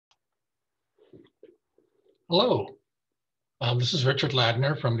Hello, this is Richard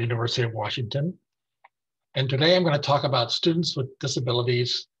Ladner from the University of Washington. And today I'm going to talk about students with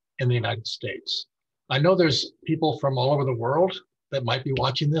disabilities in the United States. I know there's people from all over the world that might be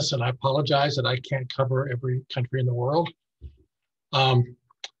watching this, and I apologize that I can't cover every country in the world. But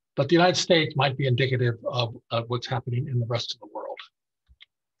the United States might be indicative of what's happening in the rest of the world.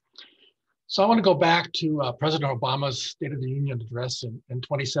 So I want to go back to President Obama's State of the Union address in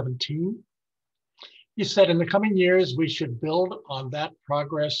 2017. He said, in the coming years, we should build on that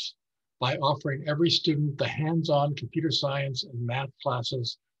progress by offering every student the hands-on computer science and math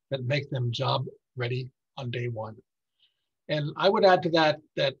classes that make them job ready on day one. And I would add to that,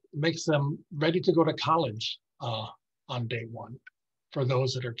 that makes them ready to go to college on day one for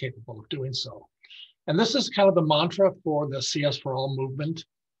those that are capable of doing so. And this is kind of the mantra for the CS for All movement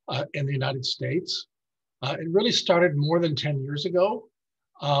in the United States. It really started more than 10 years ago.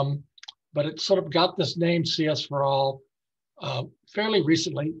 But it sort of got this name CS for All fairly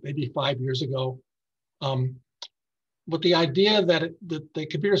recently, maybe 5 years ago, with the idea that the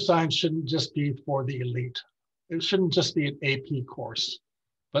computer science shouldn't just be for the elite. It shouldn't just be an AP course,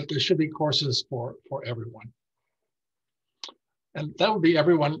 but there should be courses for everyone. And that would be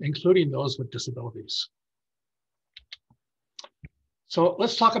everyone, including those with disabilities. So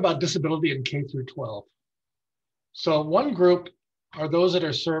let's talk about disability in K through 12. So one group are those that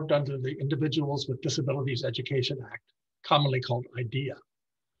are served under the Individuals with Disabilities Education Act, commonly called IDEA.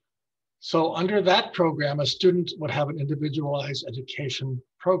 So under that program, a student would have an individualized education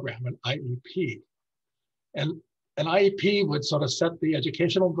program, an IEP. And an IEP would sort of set the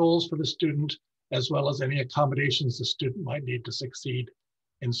educational goals for the student, as well as any accommodations the student might need to succeed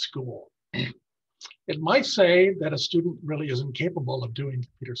in school. It might say that a student really isn't capable of doing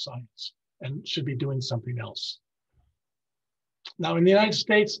computer science and should be doing something else. Now, in the United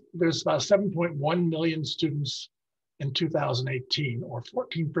States, there's about 7.1 million students in 2018, or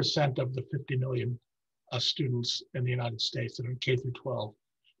 14% of the 50 million students in the United States that are in K through 12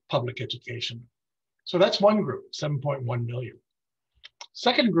 public education. So that's one group, 7.1 million.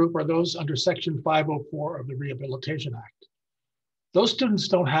 Second group are those under Section 504 of the Rehabilitation Act. Those students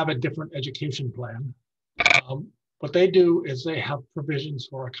don't have a different education plan. What they do is they have provisions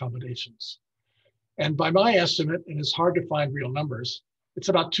for accommodations. And by my estimate, and it's hard to find real numbers, it's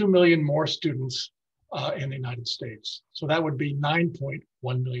about 2 million more students in the United States. So that would be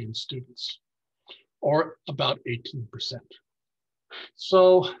 9.1 million students, or about 18%.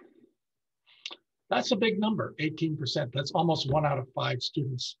 So that's a big number, 18%. That's almost 1 out of 5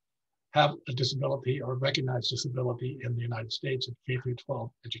 students have a disability or recognized disability in the United States in K through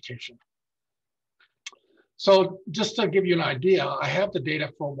 12 education. So just to give you an idea, I have the data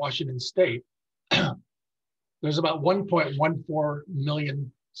for Washington State. There's about 1.14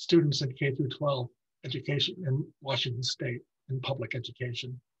 million students in K through 12 education in Washington State in public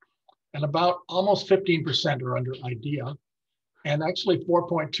education. And about almost 15% are under IDEA. And actually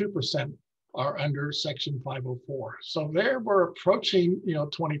 4.2% are under Section 504. So there we're approaching,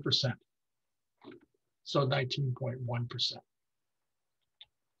 20%. So 19.1%.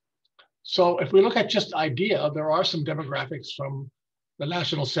 So if we look at just IDEA, there are some demographics from the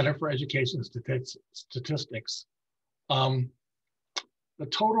National Center for Education Statistics. The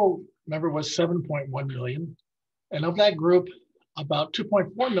total number was 7.1 million. And of that group, about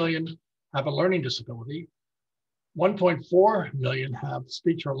 2.4 million have a learning disability. 1.4 million have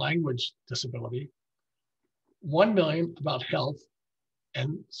speech or language disability. 1 million about health,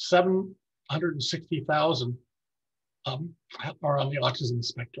 and 760,000 are on the autism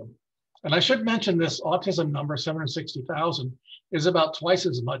spectrum. And I should mention this autism number, 760,000, is about twice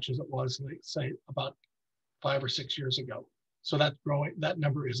as much as it was, say, about 5 or 6 years ago. So that's growing. That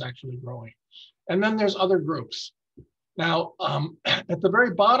number is actually growing. And then there's other groups. Now, at the very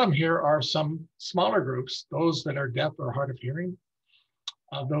bottom here are some smaller groups, those that are deaf or hard of hearing,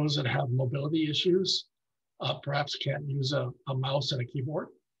 those that have mobility issues, perhaps can't use a mouse and a keyboard,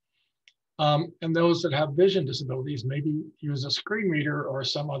 and those that have vision disabilities, maybe use a screen reader or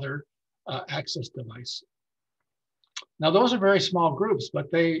some other access device. Now, those are very small groups, but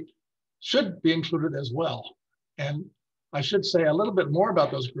they should be included as well. And I should say a little bit more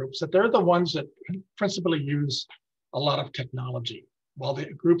about those groups, that they're the ones that principally use a lot of technology, while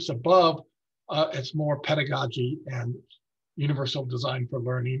the groups above, it's more pedagogy and universal design for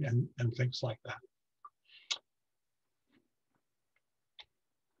learning and things like that.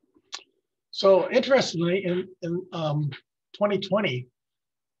 So interestingly, in 2020,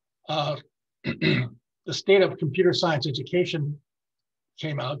 the State of Computer Science Education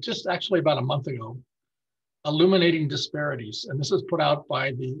came out just actually about a month ago, illuminating disparities. And this is put out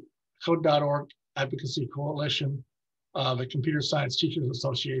by the Code.org Advocacy Coalition, the Computer Science Teachers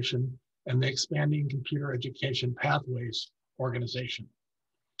Association, and the Expanding Computer Education Pathways organization.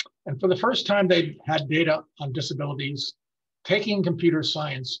 And for the first time, they had data on disabilities taking computer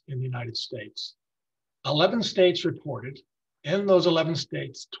science in the United States. 11 states reported. In those 11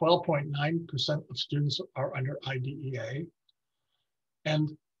 states, 12.9% of students are under IDEA. And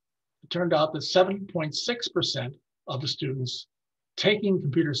it turned out that 7.6% of the students taking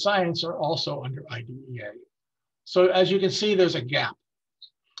computer science are also under IDEA. So as you can see, there's a gap.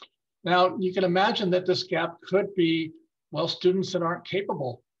 Now, you can imagine that this gap could be, well, students that aren't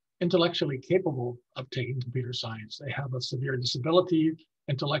capable, intellectually capable of taking computer science. They have a severe disability,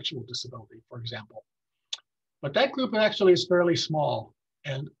 intellectual disability, for example. But that group actually is fairly small.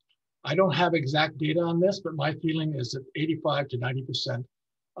 And I don't have exact data on this, but my feeling is that 85 to 90%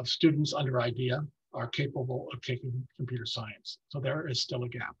 of students under IDEA are capable of taking computer science. So there is still a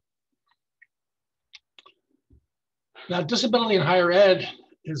gap. Now, disability in higher ed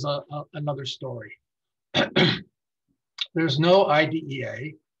is another story. There's no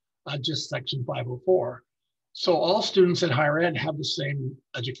IDEA, just Section 504. So all students in higher ed have the same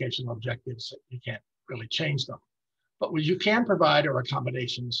educational objectives. You can't really change them. But what you can provide are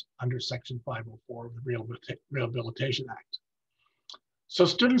accommodations under Section 504 of the Rehabilitation Act. So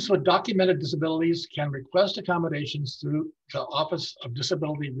students with documented disabilities can request accommodations through the Office of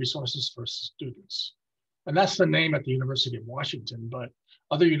Disability Resources for Students. And that's the name at the University of Washington, but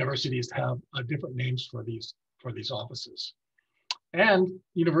other universities have different names for these offices. And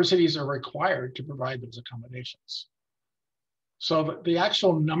universities are required to provide those accommodations. So the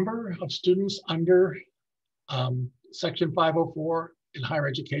actual number of students under Section 504 in higher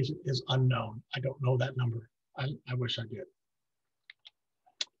education is unknown. I don't know that number. I wish I did.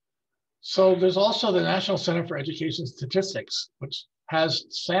 So there's also the National Center for Education Statistics, which has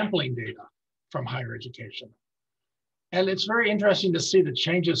sampling data from higher education. And it's very interesting to see the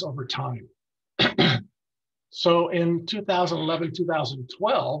changes over time. So in 2011,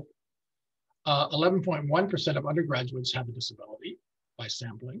 2012, 11.1% of undergraduates have a disability by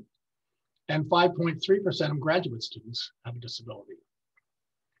sampling, and 5.3% of graduate students have a disability.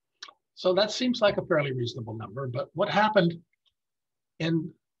 So that seems like a fairly reasonable number, but what happened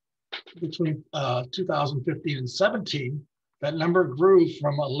in between 2015 and 17, that number grew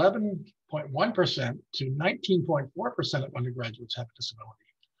from 11.1% to 19.4% of undergraduates have a disability.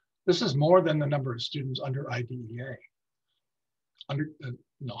 This is more than the number of students under IDEA,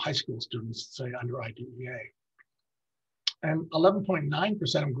 high school students say under IDEA. And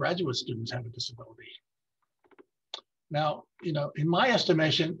 11.9% of graduate students have a disability. Now, in my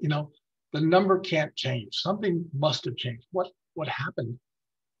estimation, the number can't change. Something must have changed. What happened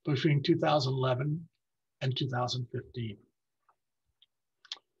between 2011 and 2015?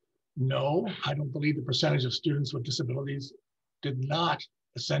 No, I don't believe the percentage of students with disabilities did not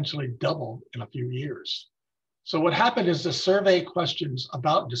essentially double in a few years. So what happened is the survey questions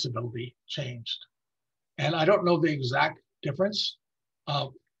about disability changed. And I don't know the exact difference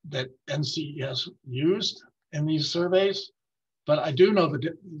that NCES used in these surveys, but I do know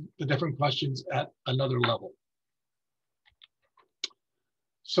the different questions at another level.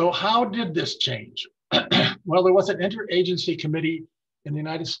 So how did this change? Well, there was an interagency committee in the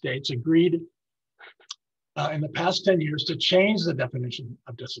United States agreed in the past 10 years to change the definition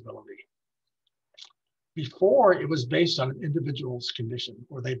of disability. Before, it was based on an individual's condition.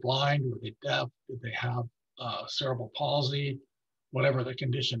 Were they blind? Were they deaf? Did they have cerebral palsy? Whatever the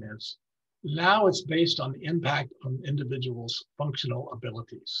condition is. Now it's based on the impact on individuals' functional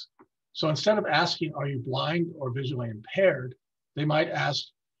abilities. So instead of asking, are you blind or visually impaired? They might ask,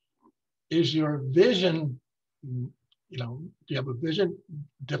 is your vision, do you have a vision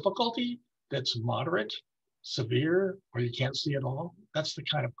difficulty that's moderate, severe, or you can't see at all? That's the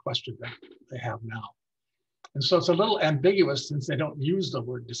kind of question that they have now. And so it's a little ambiguous since they don't use the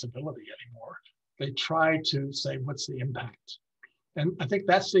word disability anymore. They try to say, what's the impact? And I think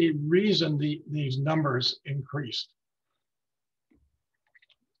that's the reason these numbers increased.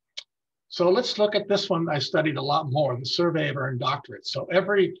 So let's look at this one I studied a lot more, the survey of earned doctorates. So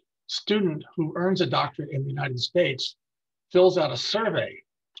every student who earns a doctorate in the United States fills out a survey,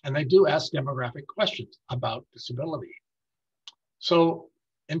 and they do ask demographic questions about disability. So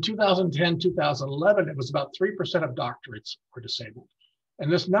in 2010, 2011, it was about 3% of doctorates were disabled.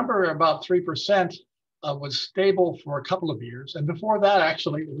 And this number, about 3%, was stable for a couple of years. And before that,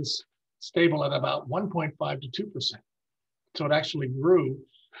 actually, it was stable at about 1.5 to 2%. So it actually grew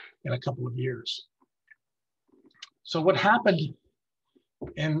in a couple of years. So what happened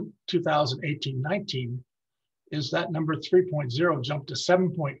in 2018-19 is that number 3.0 jumped to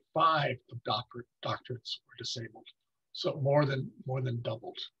 7.5 of doctorates were disabled. So more than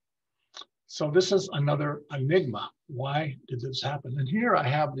doubled. So this is another enigma. Why did this happen? And here I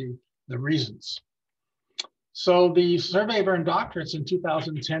have the reasons. So the survey of earned doctorates in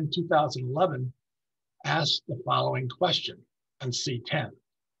 2010, 2011 asked the following question on C10.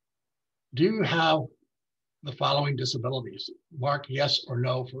 Do you have the following disabilities? Mark yes or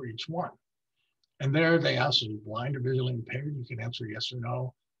no for each one. And there they asked, are you blind or visually impaired? You can answer yes or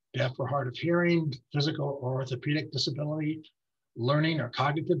no. Deaf or hard of hearing, physical or orthopedic disability, learning or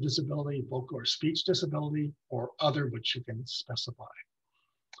cognitive disability, vocal or speech disability, or other, which you can specify.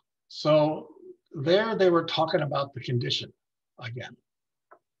 So there they were talking about the condition again.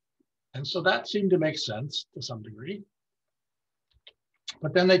 And so that seemed to make sense to some degree.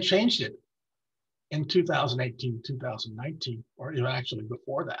 But then they changed it in 2018, 2019, or even actually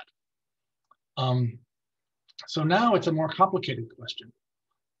before that. So now it's a more complicated question,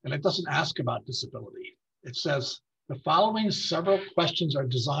 and it doesn't ask about disability. It says, the following several questions are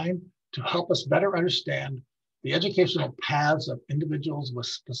designed to help us better understand the educational paths of individuals with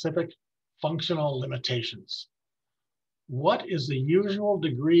specific functional limitations. What is the usual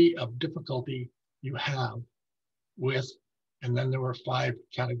degree of difficulty you have with, and then there were 5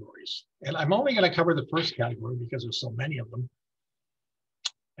 categories. And I'm only going to cover the first category because there's so many of them.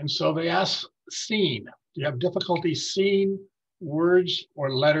 And so they ask, seeing. Do you have difficulty seeing words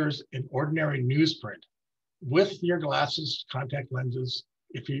or letters in ordinary newsprint with your glasses, contact lenses,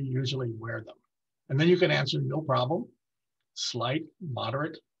 if you usually wear them? And then you can answer no problem, slight,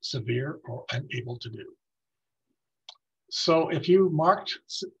 moderate, severe, or unable to do. So if you marked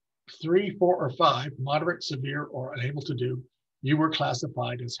 3, 4, or 5, moderate, severe, or unable to do, you were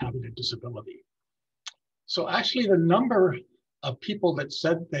classified as having a disability. So actually the number of people that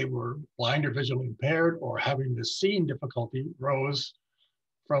said they were blind or visually impaired or having the seeing difficulty rose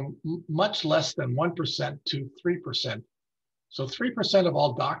from much less than 1% to 3%. So 3% of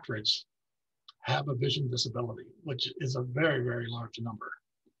all doctorates have a vision disability, which is a very, very large number.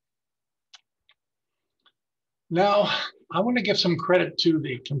 Now, I want to give some credit to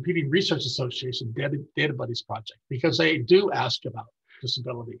the Computing Research Association Data Buddies project, because they do ask about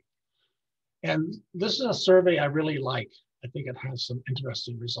disability. And this is a survey I really like. I think it has some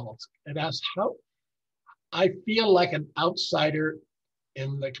interesting results. It asks how I feel like an outsider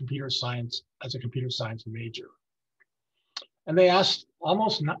in the computer science as a computer science major. And they asked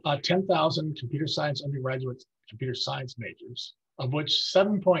almost 10,000 computer science undergraduate computer science majors, of which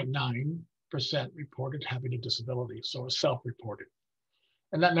 7.9% reported having a disability, so self-reported.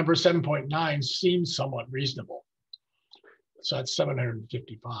 And that number 7.9 seems somewhat reasonable. So that's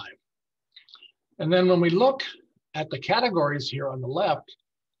 755. And then when we look at the categories here on the left,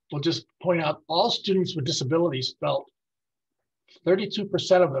 we'll just point out all students with disabilities felt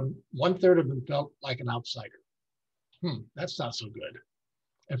 32% of them, 1/3 of them felt like an outsider. That's not so good.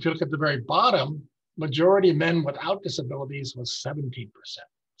 If you look at the very bottom, majority of men without disabilities was 17%.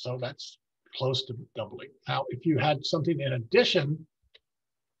 So that's close to doubling. Now, if you had something in addition,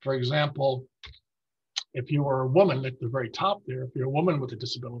 for example, if you were a woman at the very top there, if you're a woman with a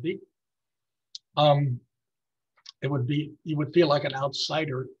disability, it would be, you would feel like an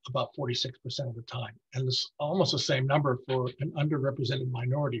outsider about 46% of the time. And it's almost the same number for an underrepresented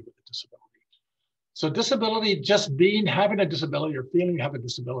minority with a disability. So disability, just having a disability or feeling you have a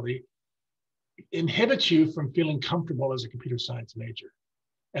disability, inhibits you from feeling comfortable as a computer science major.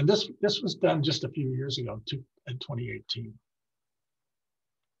 And this was done just a few years ago, in 2018.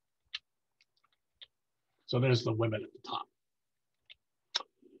 So there's the women at the top.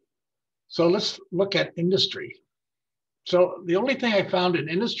 So let's look at industry. So the only thing I found in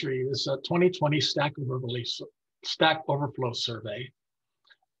industry is a 2020 Stack Overflow survey.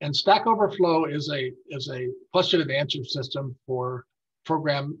 And Stack Overflow is a question and answer system for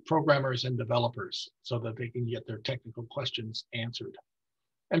programmers and developers so that they can get their technical questions answered.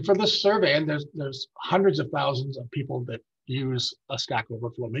 And for this survey, and there's hundreds of thousands of people that use a Stack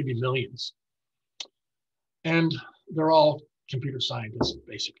Overflow, maybe millions. And they're all computer scientists,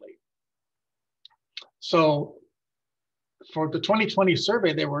 basically. So for the 2020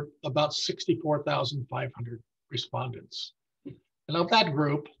 survey, there were about 64,500 respondents. And of that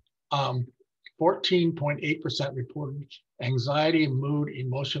group, 14.8% reported anxiety, mood,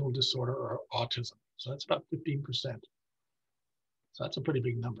 emotional disorder, or autism. So that's about 15%. So that's a pretty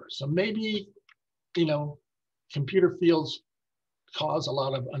big number. So maybe, computer fields cause a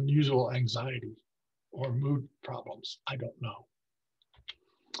lot of unusual anxiety or mood problems. I don't know.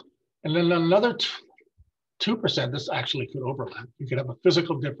 And then another 2%, this actually could overlap. You could have a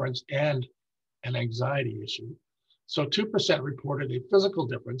physical difference and and anxiety issue. So 2% reported a physical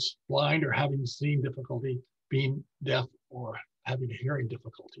difference, blind or having seeing difficulty, being deaf or having a hearing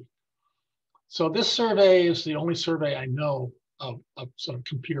difficulty. So this survey is the only survey I know of sort of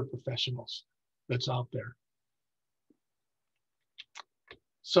computer professionals that's out there.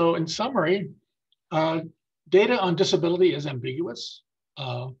 So in summary, data on disability is ambiguous.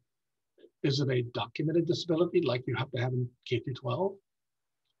 Is it a documented disability like you have to have in K through 12?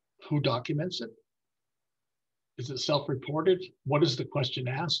 Who documents it? Is it self-reported? What is the question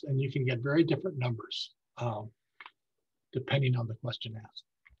asked? And you can get very different numbers depending on the question asked.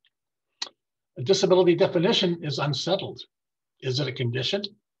 A disability definition is unsettled. Is it a condition?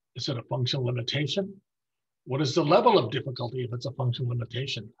 Is it a functional limitation? What is the level of difficulty if it's a functional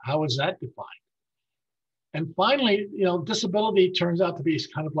limitation? How is that defined? And finally, disability turns out to be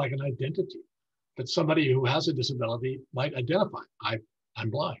kind of like an identity that somebody who has a disability might identify. I'm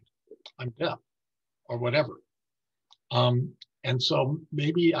blind, I'm deaf, or whatever. And so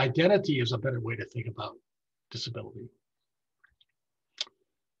maybe identity is a better way to think about disability.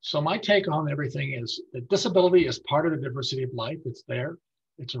 So my take on everything is that disability is part of the diversity of life. It's there.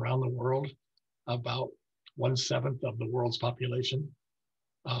 It's around the world. About 1/7 of the world's population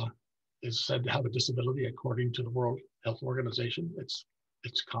is said to have a disability according to the World Health Organization.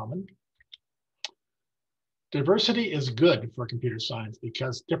 It's common. Diversity is good for computer science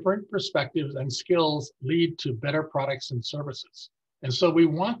because different perspectives and skills lead to better products and services. And so we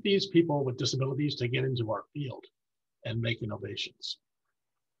want these people with disabilities to get into our field and make innovations.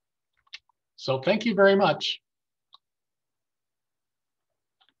 So thank you very much.